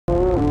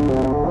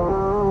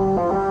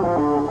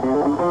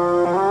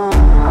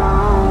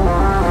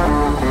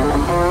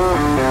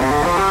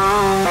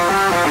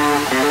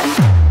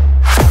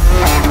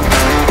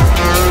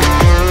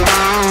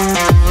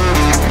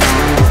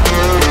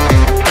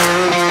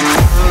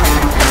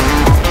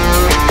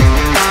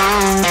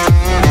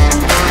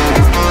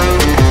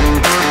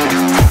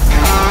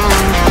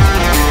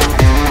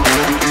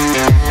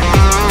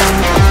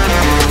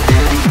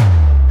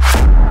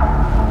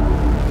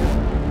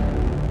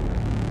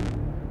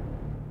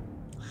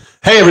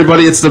Hey,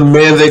 everybody, it's the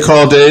man they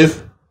call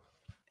Dave.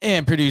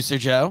 And producer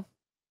Joe.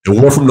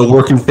 And we're from the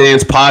Working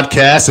Fans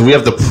Podcast, and we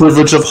have the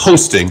privilege of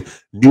hosting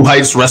New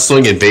Heights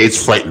Wrestling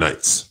Invades Fright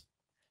Nights.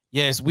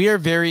 Yes, we are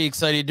very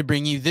excited to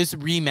bring you this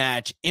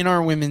rematch in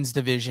our women's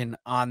division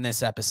on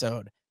this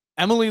episode.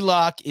 Emily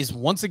Locke is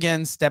once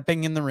again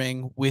stepping in the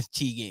ring with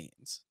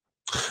T-Gainz.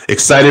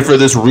 Excited for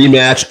this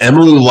rematch.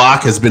 Emily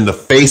Locke has been the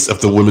face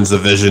of the women's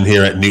division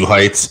here at New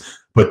Heights,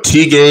 but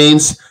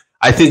T-Gainz,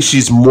 I think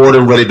she's more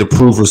than ready to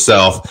prove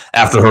herself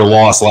after her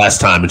loss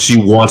last time, and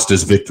she wants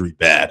this victory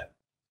bad.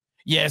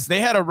 Yes, they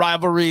had a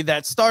rivalry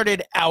that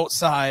started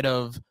outside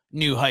of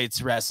New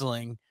Heights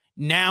Wrestling.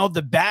 Now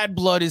the bad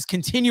blood is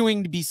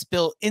continuing to be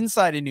spilled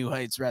inside a New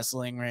Heights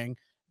Wrestling ring.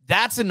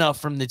 That's enough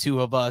from the two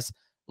of us.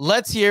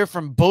 Let's hear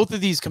from both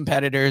of these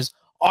competitors,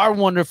 our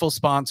wonderful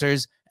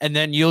sponsors, and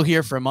then you'll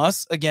hear from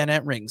us again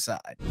at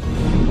ringside.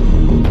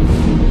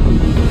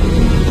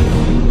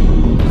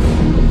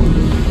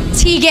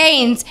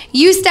 T-Gainz,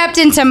 you stepped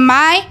into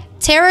my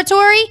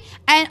territory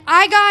and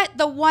I got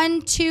the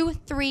 1, 2,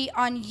 3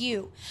 on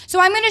you. So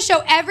I'm going to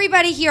show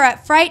everybody here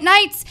at Fright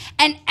Nights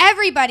and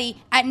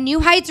everybody at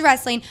New Heights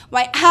Wrestling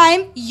why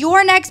I'm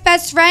your next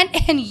best friend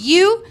and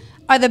you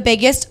are the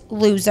biggest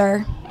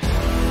loser.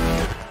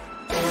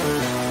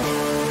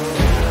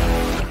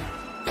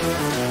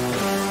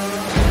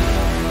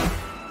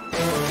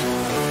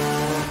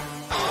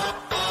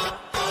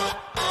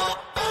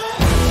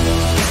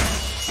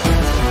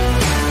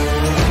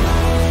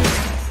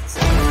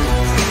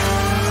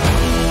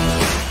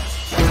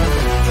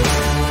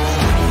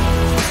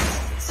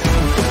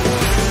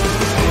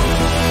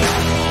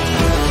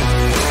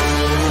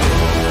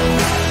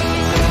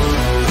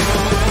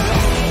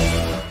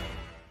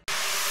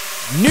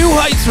 New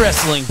Heights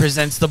Wrestling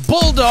presents the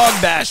Bulldog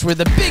Bash, where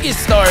the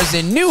biggest stars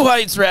in New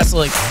Heights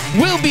Wrestling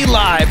will be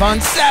live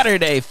on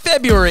Saturday,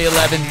 February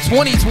 11th,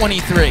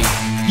 2023.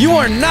 You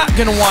are not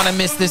going to want to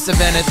miss this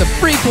event at the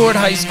Freeport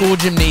High School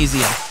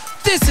Gymnasium.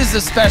 This is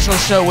a special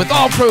show with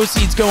all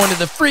proceeds going to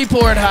the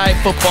Freeport High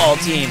football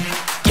team.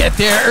 Get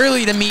there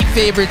early to meet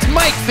favorites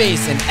Mike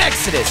Faison,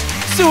 Exodus,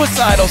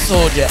 Suicidal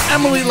Soldier,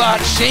 Emily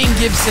Locke, Shane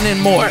Gibson,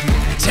 and more.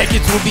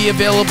 Tickets will be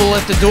available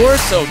at the door,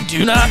 so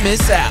do not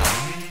miss out.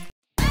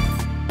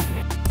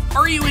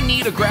 Are you in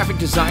need of graphic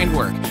design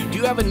work? Do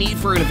you have a need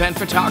for an event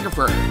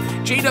photographer?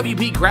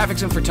 JWP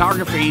Graphics and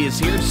Photography is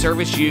here to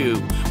service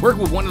you. Work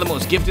with one of the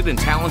most gifted and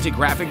talented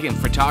graphic and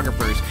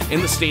photographers in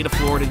the state of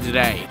Florida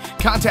today.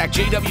 Contact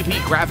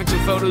JWP Graphics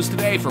and Photos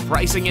today for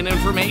pricing and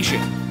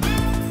information.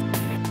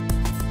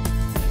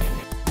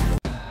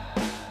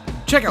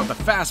 Check out the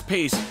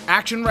fast-paced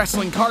action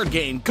wrestling card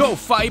game, Go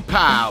Fight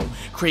Pow!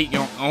 Create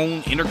your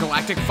own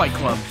intergalactic fight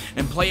club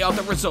and play out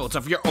the results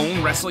of your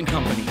own wrestling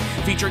company,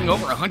 featuring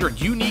over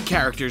 100 unique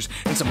characters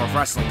and some of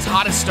wrestling's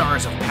hottest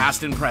stars of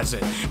past and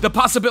present. The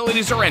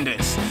possibilities are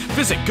endless.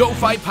 Visit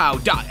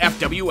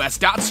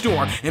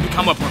gofightpow.fws.store and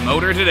become a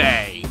promoter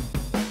today.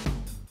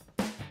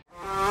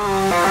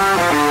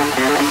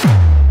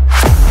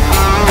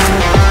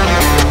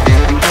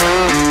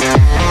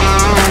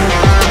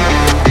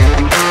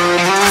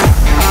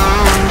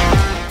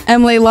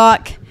 Emily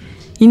Locke,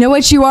 you know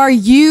what you are?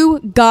 You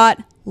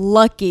got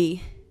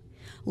lucky.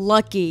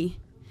 Lucky.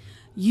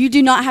 You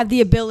do not have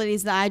the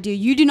abilities that I do.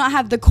 You do not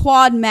have the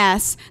quad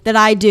mass that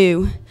I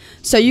do.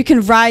 So you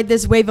can ride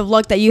this wave of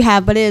luck that you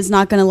have, but it is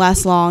not going to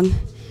last long.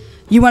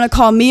 You want to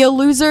call me a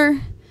loser?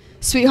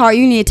 Sweetheart,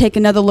 you need to take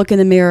another look in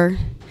the mirror.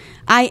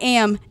 I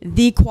am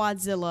the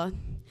Quadzilla.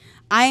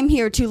 I am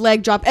here to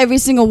leg drop every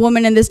single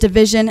woman in this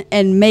division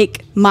and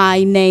make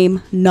my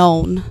name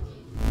known.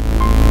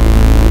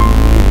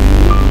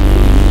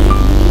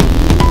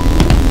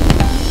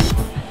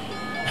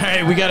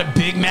 Hey, we got a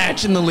big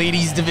match in the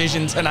ladies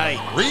division tonight.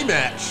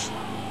 Rematch.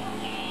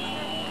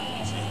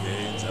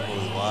 T-Gainz,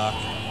 Emily Locke.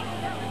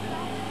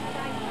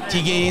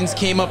 T-Gainz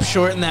came up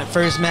short in that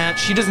first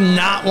match. She does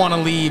not want to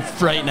leave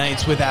Fright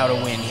Nights without a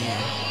win here.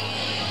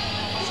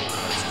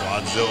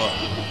 Godzilla.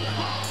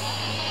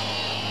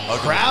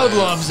 Crowd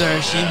loves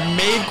her. She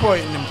made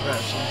quite an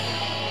impression.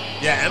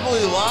 Yeah,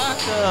 Emily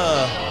Locke,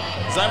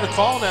 as I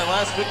recall in that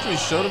last victory,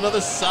 showed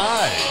another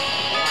side.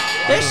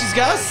 Yeah, she's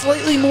got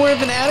slightly more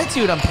of an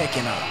attitude I'm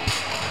picking up.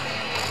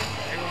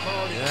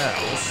 Yeah,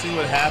 we'll see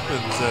what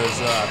happens as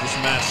this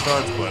match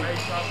starts. But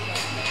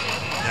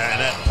yeah,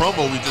 and that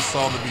promo we just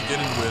saw in the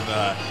beginning with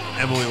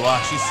Emily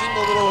Locke, she seemed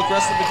a little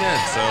aggressive again.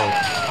 So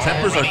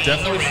tempers are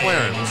definitely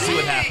flaring. We'll see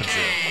what happens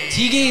here.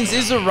 T-Gainz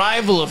is a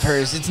rival of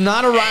hers. It's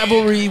not a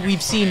rivalry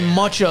we've seen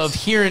much of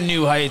here in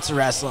New Heights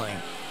Wrestling.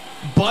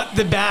 But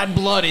the bad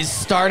blood is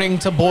starting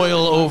to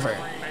boil over.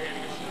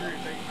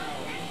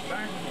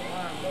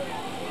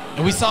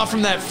 And we saw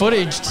from that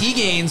footage,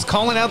 T-Gainz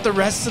calling out the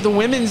rest of the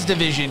women's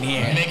division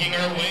here. Making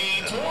her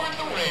way toward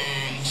the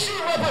ring, she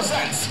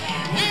represents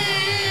the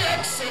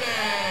Exodus.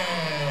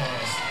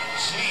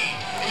 She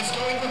is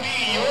going to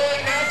be your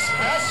next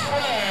best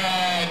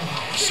friend.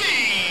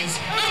 She's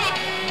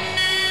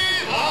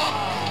Emily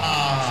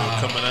Locke.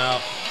 Coming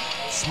out,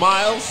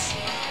 smiles.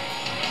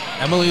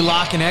 Emily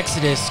Locke and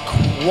Exodus,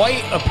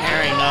 quite a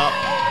pairing up.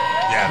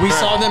 Yeah, We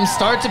saw them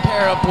start to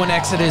pair up when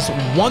Exodus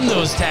won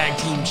those tag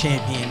team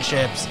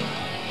championships.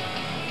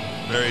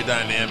 Very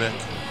dynamic.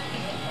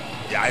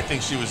 Yeah, I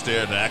think she was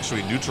there to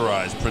actually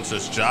neutralize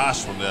Princess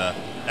Josh when the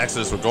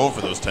Exodus were going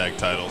for those tag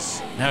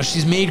titles. Now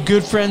she's made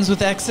good friends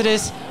with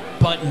Exodus,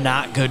 but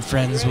not good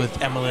friends with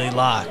Emily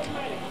Locke.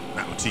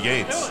 Not with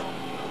T-Gainz.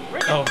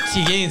 Oh,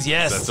 T-Gainz,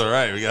 yes. That's all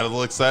right. We got a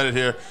little excited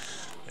here.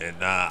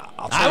 And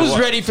I'll tell I you was what.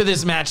 ready for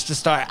this match to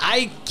start.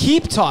 I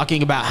keep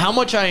talking about how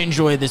much I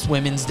enjoy this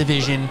women's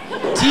division.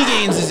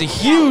 T-Gainz is a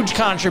huge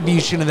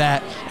contribution to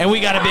that, and we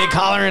got a big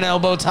collar and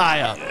elbow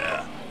tie-up.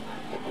 Yeah.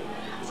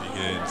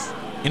 T-Gainz.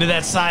 Into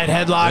that side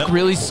headlock, Yep.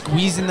 really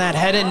squeezing that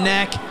head and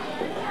neck.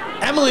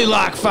 Emily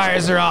Locke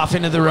fires her off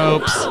into the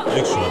ropes.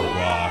 Big shoulder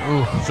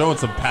block. Showing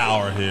some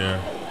power here.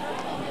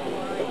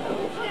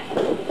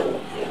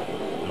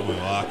 Emily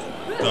Locke.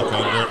 Duck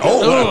under.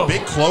 Oh, what a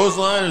big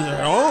clothesline is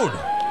her own.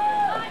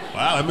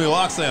 Wow, Emily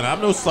Locke saying,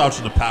 I'm no slouch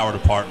in the power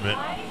department.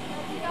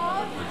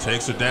 And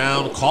takes her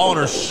down, calling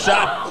her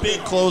shot. Big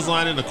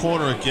clothesline in the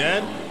corner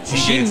again.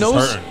 She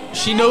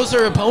knows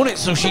her opponent,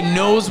 so she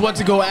knows what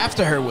to go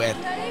after her with.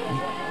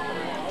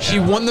 She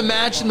won the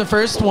match in the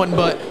first one,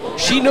 but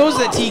she knows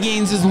that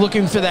T-Gainz is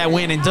looking for that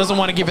win and doesn't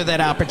want to give her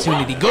that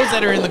opportunity. Goes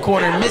at her in the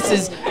corner,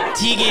 misses.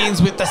 T-Gainz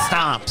with the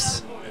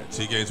stomps.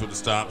 T-Gainz with the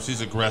stomp.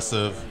 She's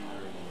aggressive.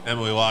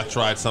 Emily Locke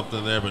tried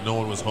something there, but no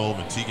one was home,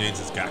 and T-Gainz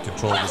has got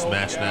control of this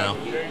match now.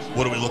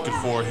 What are we looking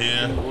for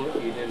here?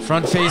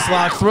 Front face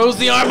lock, throws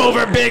the arm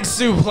over, big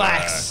suplex.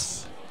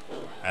 Yes.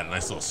 Had a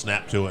nice little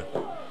snap to it.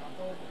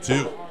 2.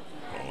 Oh,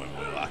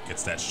 Emily Locke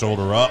gets that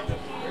shoulder up.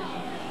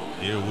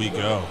 Here we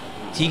go.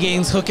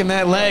 T-Gainz hooking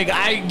that leg.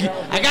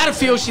 I gotta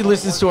feel she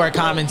listens to our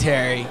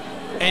commentary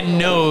and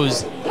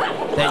knows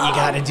that you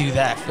gotta do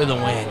that for the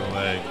win.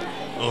 Leg.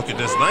 Oh, look at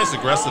this, nice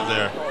aggressive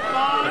there.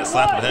 That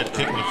slap in the head,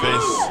 kick in the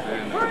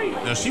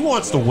face. Now she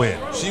wants to win.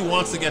 She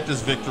wants to get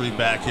this victory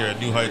back here at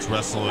New Heights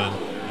Wrestling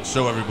and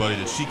show everybody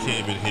that she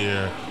came in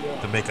here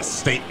to make a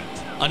statement.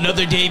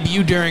 Another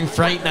debut during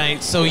Fright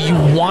Night, so you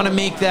want to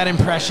make that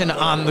impression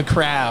on the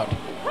crowd.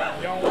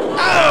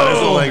 Oh, there's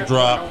a leg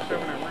drop.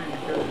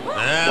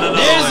 And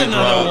There's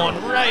another drop.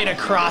 one right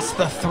across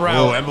the Oh,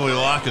 throat. Emily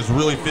Locke is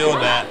really feeling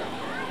that.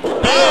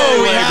 Oh,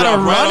 we leg had drop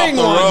a right running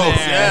off the one ropes.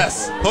 there.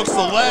 Yes, hooks the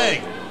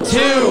leg. 2.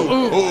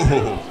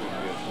 Ooh. Ooh.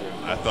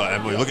 I thought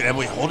Emily, look at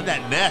Emily holding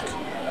that neck.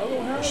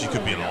 She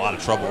could be in a lot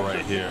of trouble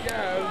right here.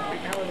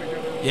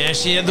 Yeah,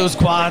 she had those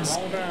quads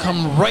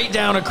come right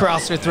down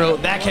across her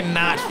throat. That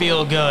cannot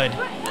feel good.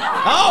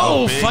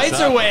 Oh, big fights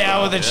her chop. way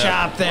out with a Yeah.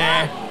 chop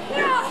there.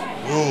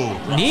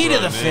 Ooh, Knee to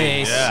right the knee.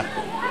 face. Yeah.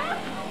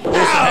 Pulls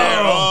the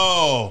hair.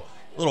 Oh,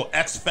 little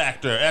X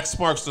factor. X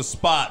marks the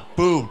spot.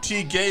 Boom.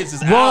 T-Gainz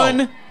is out.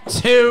 1,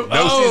 2. No,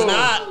 oh. she's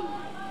not.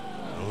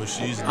 No,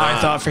 she's not.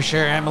 I thought for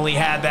sure Emily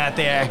had that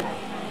there.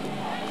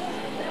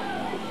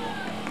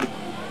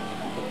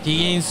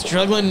 T-Gainz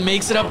struggling,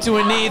 makes it up to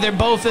a knee. They're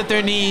both at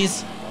their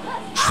knees.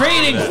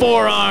 Trading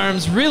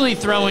forearms, really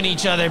throwing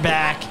each other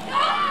back.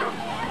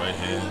 Right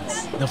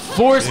hands. The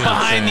force Yeah,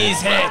 behind okay.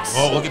 these hits.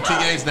 Oh, look at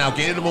T-Gainz now,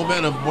 gaining the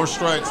momentum. More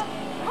strikes.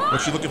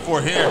 What's she looking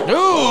for here? Ooh.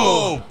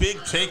 Oh, big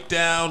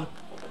takedown.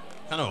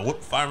 Kind of a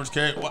whip fireman's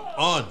carry. What?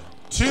 On.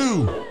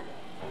 2.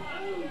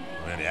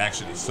 Man, the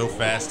action is so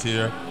fast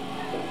here.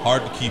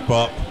 Hard to keep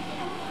up.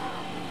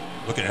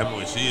 Look at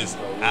Emily. She is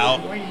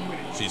out.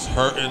 She's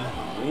hurting.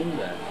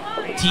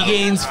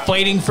 T-Gainz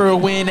fighting for a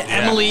win.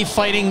 Emily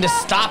fighting to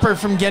stop her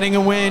from getting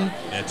a win.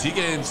 Yeah,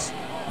 T-Gainz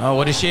Oh,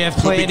 what does she have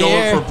could be played going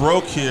here? for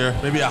broke here.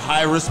 Maybe a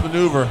high-risk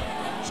maneuver.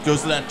 She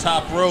goes to that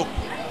top rope.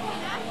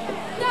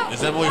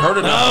 Is Emily hurt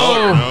enough?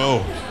 No.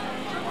 Oh, no.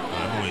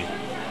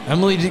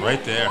 Emily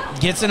Right there.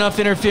 gets enough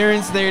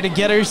interference there to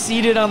get her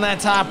seated on that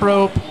top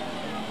rope.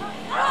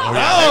 Oh,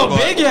 yeah, Oh, headbutt.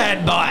 big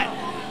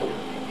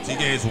headbutt.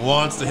 T-Gainz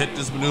wants to hit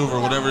this maneuver,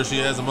 whatever she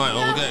has in mind.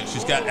 Oh, look at it.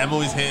 She's got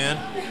Emily's hand.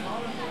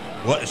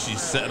 What is she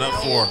setting up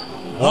for?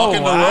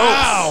 Walking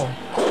wow.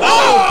 the ropes.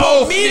 Oh,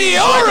 both knees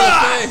right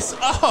Meteora! to the face.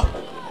 Oh,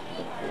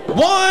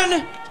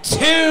 1,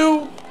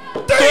 2,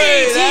 3.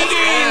 Hey, that's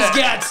T-Gainz it.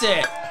 gets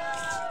it.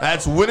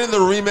 that's winning the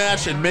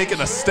rematch and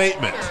making a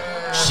statement.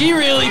 She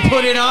really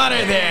put it on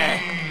her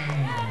there.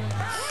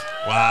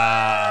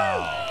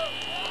 Wow.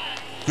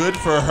 Good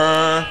for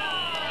her.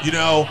 You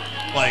know,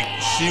 like,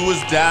 she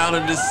was down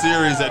in this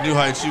series at New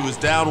Heights. She was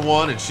down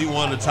 1, and she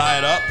wanted to tie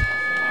it up.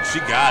 She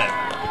got it.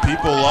 The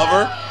people love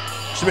her.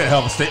 She made a hell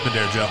of a statement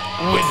there, Joe.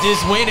 With this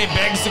win, it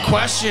begs the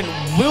question,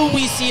 will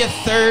we see a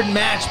third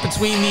match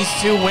between these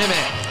two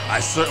women? I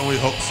certainly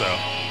hope so.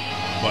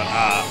 But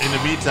in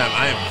the meantime,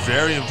 I am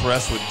very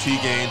impressed with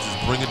T-Gainz is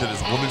bringing to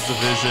this women's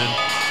division.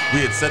 We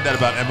had said that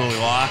about Emily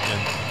Locke,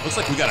 and looks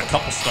like we got a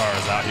couple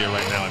stars out here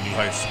right now in New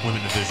Heights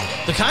women's division.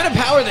 The kind of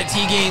power that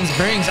T-Gainz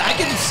brings, I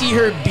can see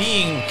her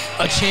being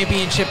a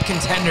championship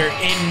contender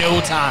in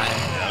no time.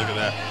 Yeah, look at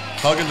that.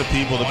 Hugging the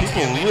people. The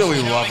people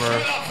really love her.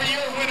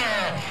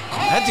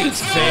 That dude's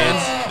a fan.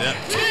 Yep.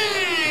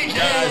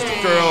 guys,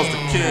 the girls, the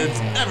kids,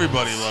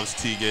 everybody loves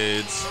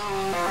T-Gainz.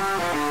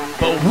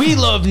 But we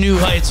love New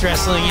Heights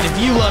Wrestling, and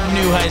if you love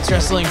New Heights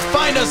Wrestling,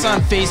 find us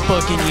on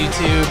Facebook and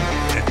YouTube.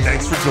 And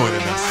thanks for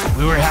joining us.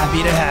 We were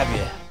happy to have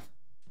you.